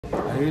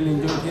really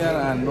enjoyed here,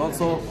 and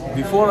also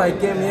before I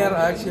came here,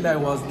 actually I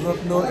was not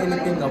know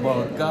anything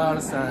about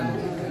cars and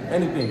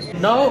anything.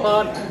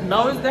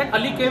 Now is that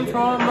Ali came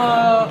from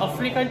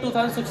Africa in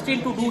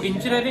 2016 to do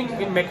engineering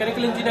in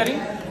mechanical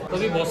engineering. तो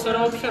अभी बहुत सारा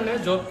option है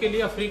job के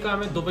लिए Africa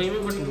में, Dubai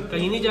में, but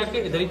कहीं नहीं जाके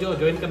इधर ही जो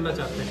ज्वाइन करना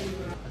चाहते हैं.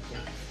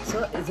 So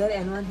is there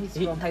anyone who's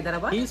from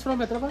Hyderabad? He is from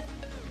Hyderabad.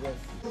 Yes.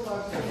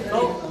 So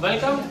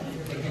welcome.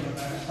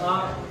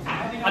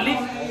 Ali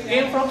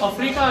came from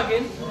Africa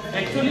again.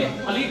 Actually,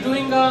 Ali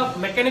doing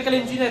mechanical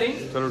engineering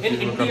in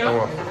India.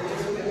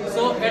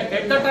 So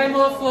at the time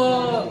of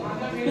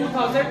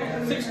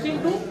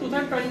 2016 to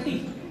 2020.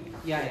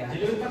 Yeah.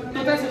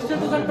 2016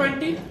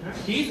 2020,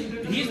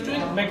 he's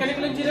doing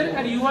mechanical engineering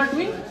and you are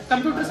doing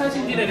computer science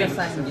engineering.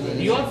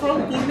 You are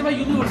from Purnima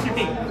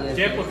University,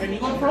 Jaipur, and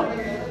you are from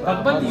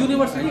Bhagwan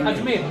University,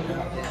 Ajmer.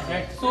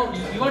 Right. So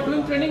you are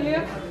doing training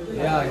here?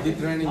 Yeah, I did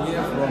training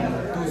here from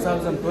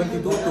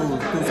 2022 to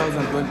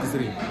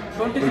 2023.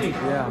 23?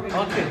 Yeah.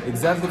 Okay.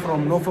 Exactly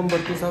from November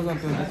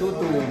 2022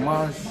 to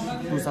March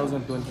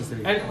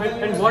 2023.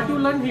 And what you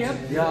learned here?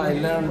 Yeah, I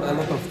learned a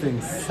lot of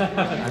things.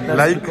 And that's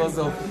Like? because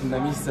of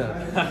Nimesh sir.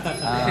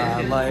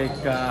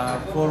 Like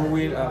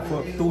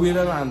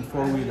two-wheeler and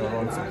four-wheeler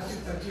also.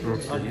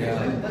 Okay.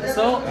 Yeah.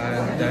 So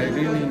And I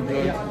really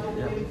enjoyed.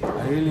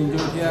 I really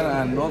enjoyed here,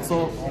 and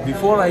also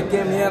before I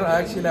came here,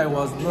 actually I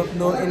was not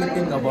know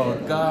anything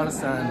about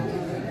cars and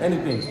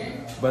anything.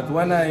 But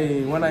when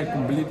I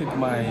completed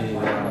my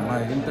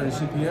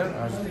internship here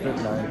as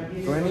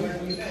like training,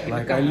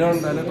 like I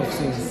learned a lot of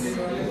things,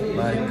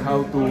 like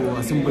how to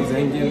assemble the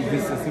engine,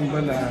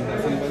 disassemble and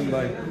assemble,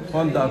 like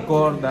Honda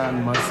Accord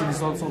and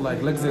Mercedes also,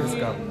 like luxury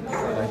car,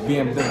 like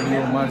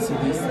BMW,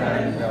 Mercedes,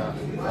 and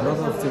a lot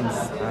of things,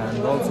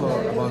 and also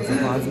about the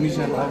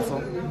transmission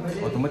also,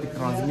 automatic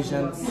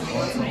transmissions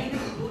also,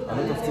 a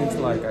lot of things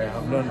like I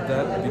have learned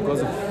that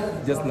because of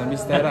just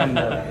Nimesh sir and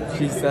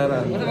she sir.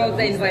 And What about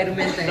the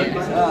environment?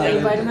 The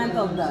environment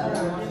of the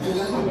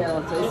here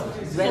also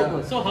is very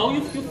good. So how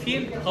you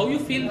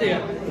feel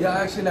there? yeah,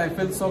 actually I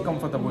feel so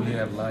comfortable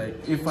here. Like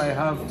if I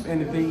have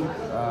anything,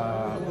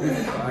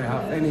 if I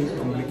have any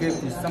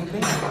complicated with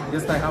something,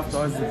 just I have to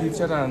ask the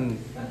teacher and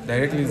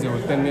directly they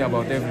will tell me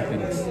about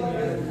everything.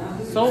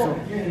 So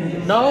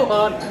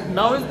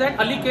now is that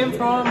Ali came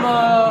from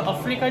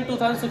Africa in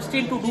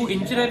 2016 to do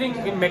engineering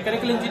in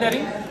mechanical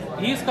engineering.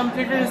 He is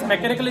completed his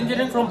mechanical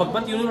engineering from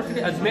Bhagwan University,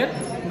 Ajmer.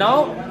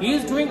 Now he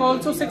is doing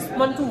also 6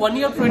 months to 1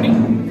 year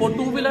training for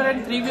two-wheeler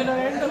and three-wheeler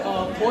and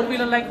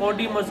four-wheeler like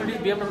Audi, Mercedes,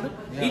 BMW,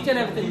 each and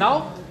everything.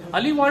 Now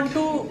Ali want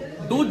to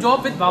do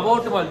job with Baba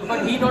Automobile,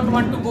 but he don't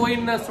want to go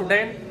in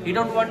Sudan, he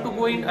don't want to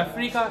go in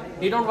Africa,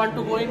 he don't want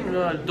to go in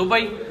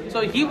Dubai.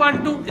 So he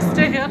want to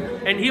stay here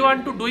and he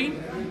want to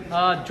doing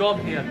job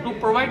here to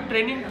provide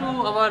training to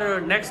our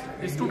next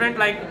student,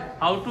 like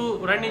how to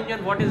run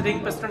engine, what is ring,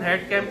 piston,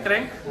 head, cam,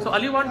 crank. So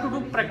Ali want to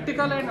do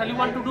practical and Ali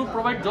want to do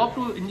provide job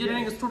to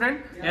engineering student,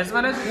 as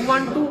well as who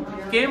want to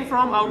came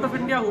from out of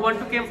India, who want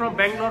to came from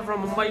Bangalore,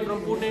 from Mumbai,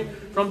 from Pune,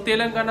 from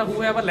Telangana,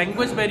 who have a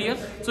language barrier.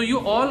 So you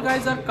all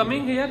guys are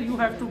coming here, you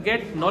have to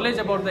get knowledge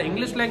about the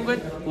English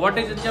language, what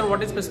is engine,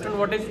 what is piston,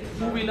 what is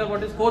two-wheeler,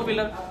 what is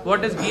four-wheeler,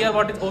 what is gear,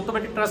 what is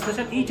automatic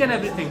transmission, each and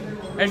everything.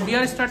 And we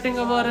are starting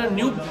our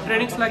new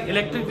trainings like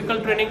electric vehicle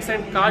trainings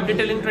and car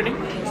detailing training.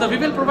 So we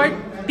will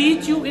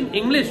teach you in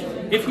English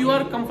if you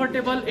are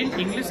comfortable in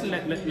English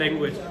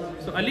language.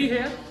 So Ali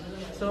here.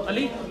 So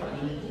Ali,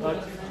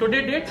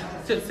 today date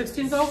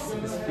 16th of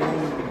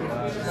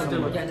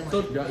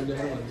so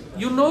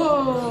you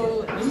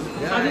know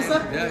Rajesh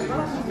sir?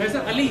 Yes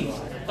sir. Ali.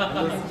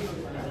 Hello sir.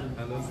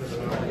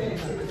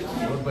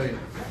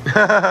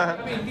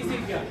 अभी हिंदी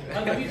सीख गया,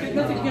 अभी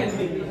कितना सीख गया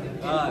हिंदी?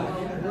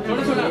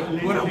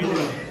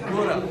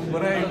 थोड़ा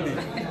पूरा हिंदी।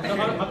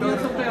 अभी आप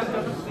सबको याद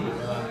कर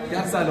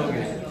 4 साल हो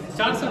गए।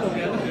 4 साल हो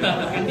गया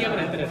इंडिया में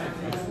रहते रहते।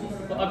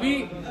 तो अभी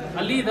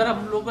अली इधर हम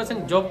लोगों के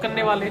संग जॉब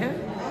करने वाले हैं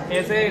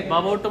ऐसे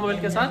बाबा ऑटोमोबाइल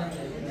के साथ,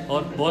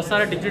 और बहुत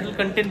सारा डिजिटल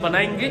कंटेंट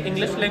बनाएंगे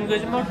इंग्लिश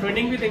लैंग्वेज में और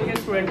ट्रेनिंग भी देंगे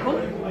स्टूडेंट को।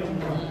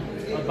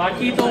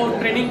 बाकी तो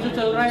ट्रेनिंग जो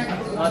चल रहा है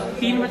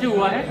 3 बजे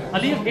हुआ है।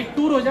 अली एक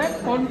टूर हो जाए,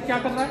 कौन क्या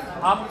कर रहा है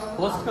आप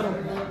होस्ट करो।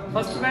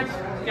 फर्स्ट मैच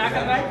क्या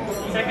कर रहा है,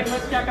 सेकंड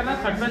मैच क्या कर रहा है,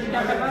 थर्ड मैच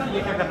क्या कर रहा है,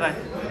 ये क्या कर रहा है।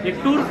 एक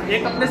टूर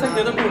एक अपने से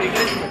दे दो टूर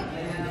इंग्लिश में।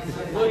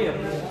 वो ये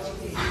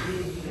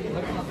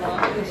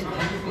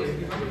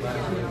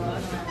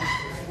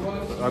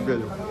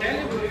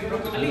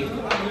Ali,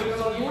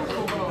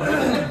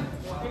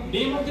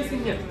 name of this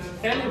engine,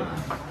 tell him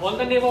all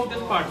the name of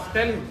this parts,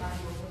 tell him.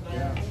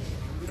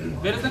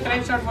 Where is the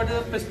crankshaft? What is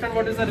the piston?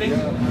 What is the ring?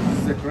 This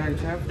is the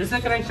crankshaft. This is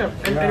the crankshaft.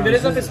 And where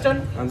is the piston?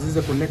 And this is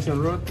the connection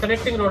rod.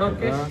 Connecting rod,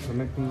 okay. Yeah,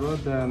 connecting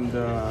rod. And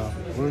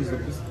where is the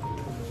piston?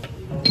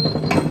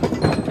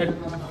 And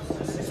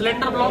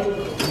cylinder block.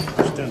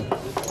 Piston.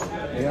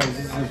 Yeah,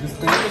 this is the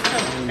piston.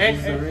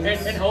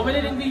 And how many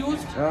rings we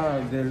used?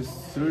 There's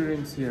 3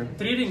 rings here.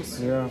 3 rings.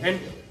 Yeah. And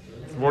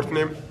What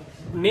name?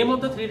 name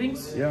of the 3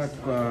 rings? Yeah,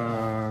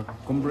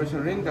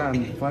 compression ring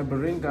and fiber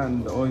ring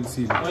and oil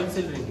seal. Oil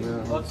seal ring.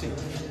 Yeah. Oil seal.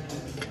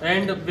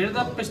 And where is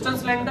the piston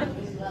cylinder?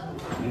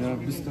 Yeah,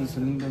 piston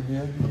cylinder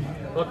here.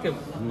 Okay.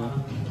 Yeah.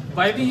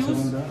 Why we use?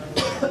 Cylinder.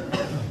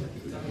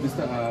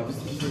 Piston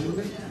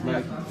cylinder,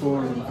 like for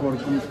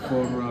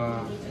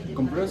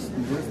compress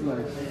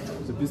like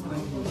the piston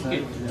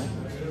side, yeah,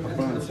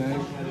 upper and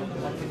side.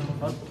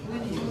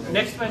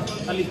 Next one,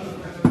 Ali.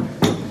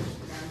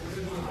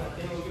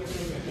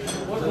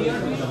 What we are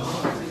doing?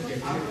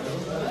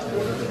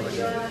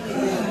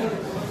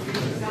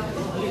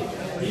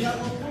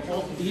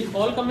 He is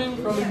all coming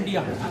from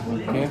India.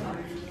 Okay,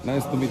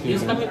 nice to meet He you.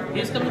 is coming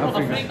from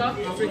Africa.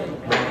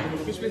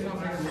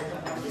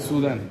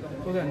 Sudan.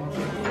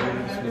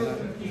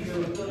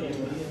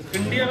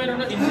 India में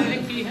इन्होंने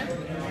engineering की है,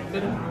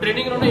 फिर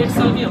training इन्होंने 1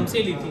 साल की हमसे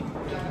ली थी।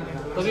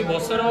 तो अभी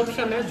बहुत सारा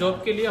ऑप्शन है जॉब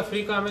के लिए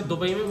अफ्रीका में,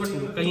 दुबई में,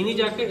 बट कहीं नहीं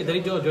जाके इधर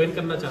ही जो ज्वाइन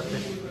करना चाहते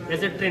हैं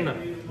as a trainer.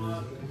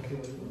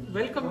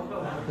 Welcome.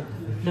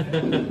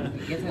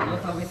 Get a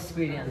lot of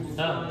experience.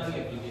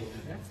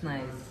 That's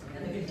nice.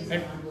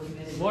 And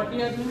what we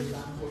are doing?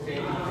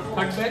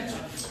 Third batch.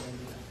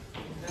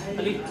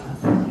 Ali.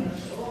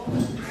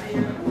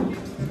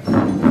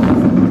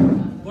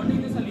 What is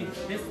this, Ali?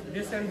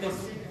 This and this.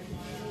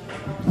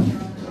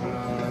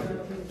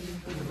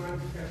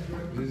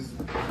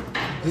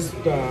 This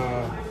to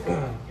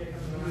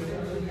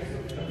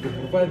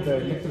provide the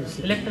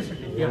electricity.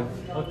 Electricity.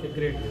 Yeah. Okay,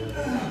 great.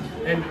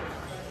 And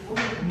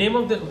name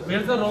of the,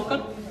 where's the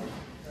rocker?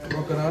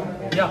 Rocker arm?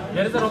 Yeah,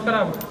 where is the rocker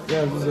arm?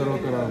 Yeah, this is a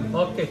rocker arm.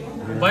 Okay.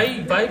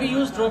 Why we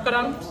used rocker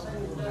arms?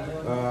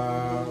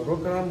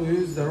 Rocker arm, we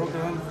use the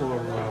rocker arm for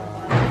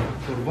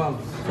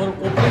valves. For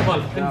opening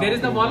valve. And where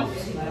is the valve?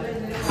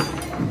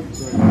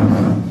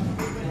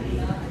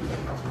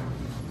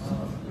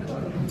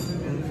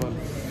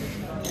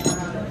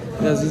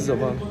 Yes, this is a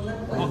valve.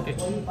 Okay.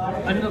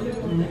 And the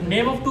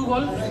name of two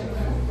valves?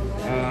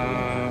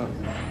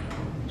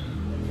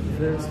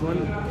 There's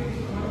one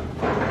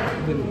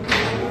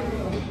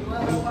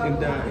in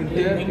the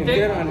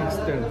interior and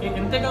external.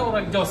 Intake or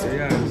exhaust?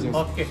 Yeah,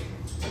 exhaust. Okay.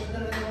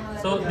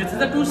 So this is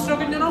the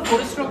 2-stroke engine or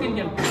 4-stroke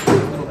engine?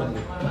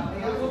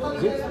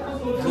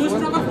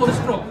 2-stroke or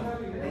 4-stroke?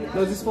 No,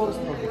 this is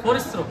 4-stroke.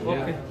 4-stroke. Yeah.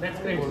 Okay, that's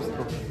great.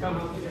 4-stroke. Come.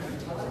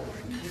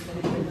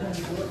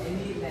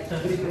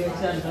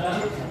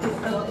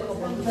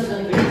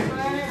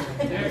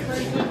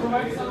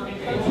 Provide some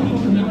information.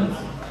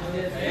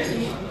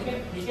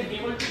 We can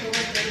able to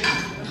provide.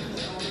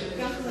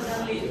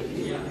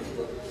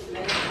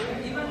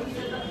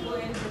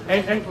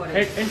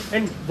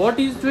 And what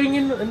he is doing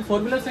in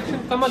formula section,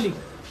 Kamali?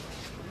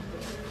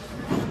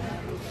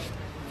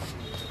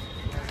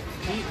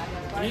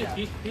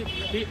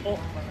 He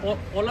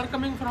all are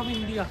coming from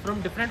India,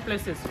 from different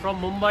places,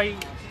 from Mumbai,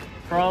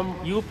 from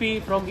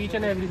UP, from each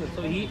and everywhere.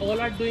 So he all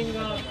are doing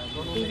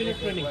two-wheeler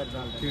training.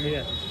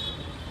 Yeah.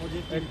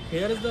 And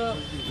here is the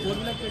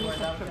four-wheeler training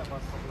section.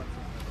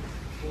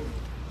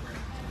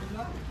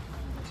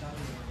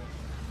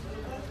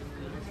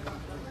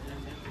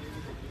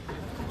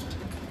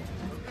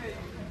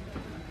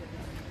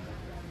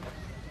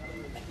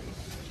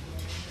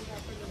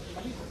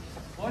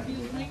 What he is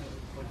doing?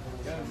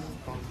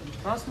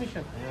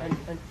 Transmission.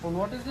 And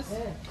what is this?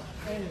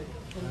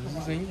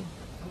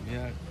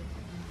 Yeah.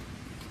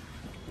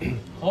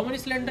 How many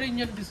cylinder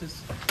engine this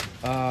is?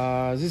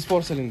 This is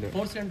 4-cylinder.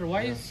 4-cylinder.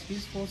 Why is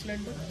this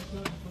 4-cylinder?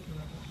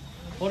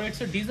 Or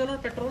it's a diesel or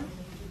petrol?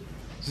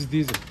 This is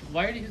diesel.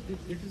 Why it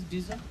is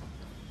diesel?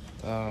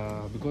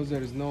 Because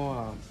there is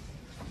no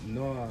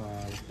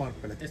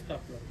spark plug.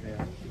 Spark plug.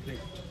 Yeah. Great.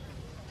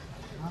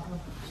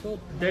 So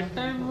that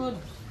time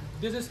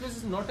this space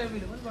is not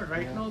available, but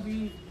right now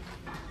we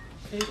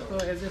take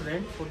as a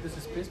rent for this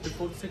space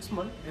before 6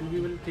 months, and we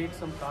will take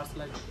some cars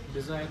like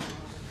Desire,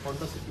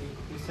 Honda City,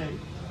 Ascent,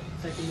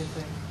 Second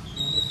Ascent,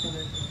 this one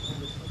and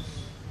this one.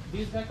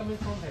 These guys coming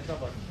from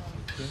Hyderabad.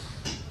 Okay.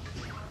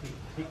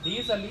 He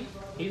is Ali.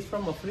 He is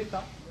from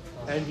Africa,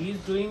 and he is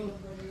doing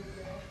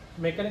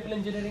mechanical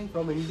engineering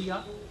from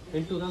India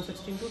in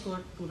 2016 to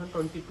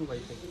 2022, I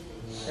think.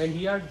 And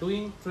he are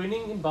doing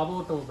training in Baba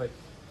Automobile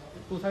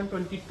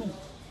 2022.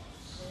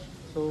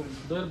 So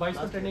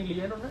 2022 में training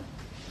लिया है उन्होंने.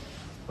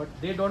 But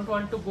they don't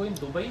want to go in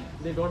Dubai.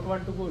 They don't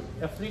want to go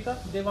Africa.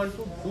 They want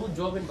to do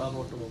job in Baba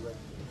Automobile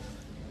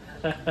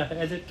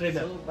as a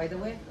trainer. So, by the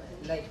way,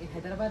 like in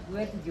Hyderabad,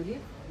 where did you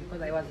live?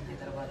 Because I was in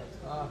Hyderabad.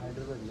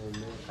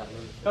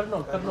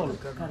 Karnool. Karnool.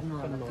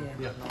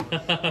 Yeah.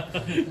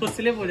 वो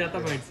slip हो जाता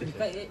mind से.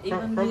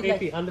 From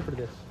AP, Andhra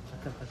Pradesh.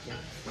 Okay.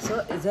 So,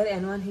 is there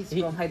anyone who's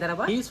from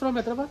Hyderabad? He is from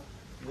Hyderabad.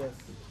 Yes.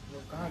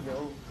 कहाँ गया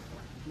वो?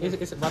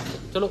 इस बात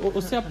चलो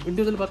उससे आप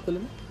इंडिविजुअल बात कर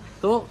लेना.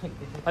 तो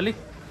Ali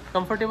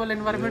comfortable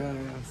environment.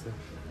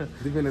 Yeah,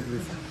 definitely.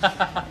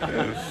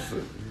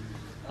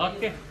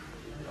 Okay.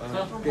 So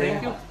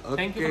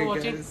thank you for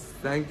watching.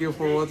 Thank you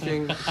for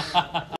watching.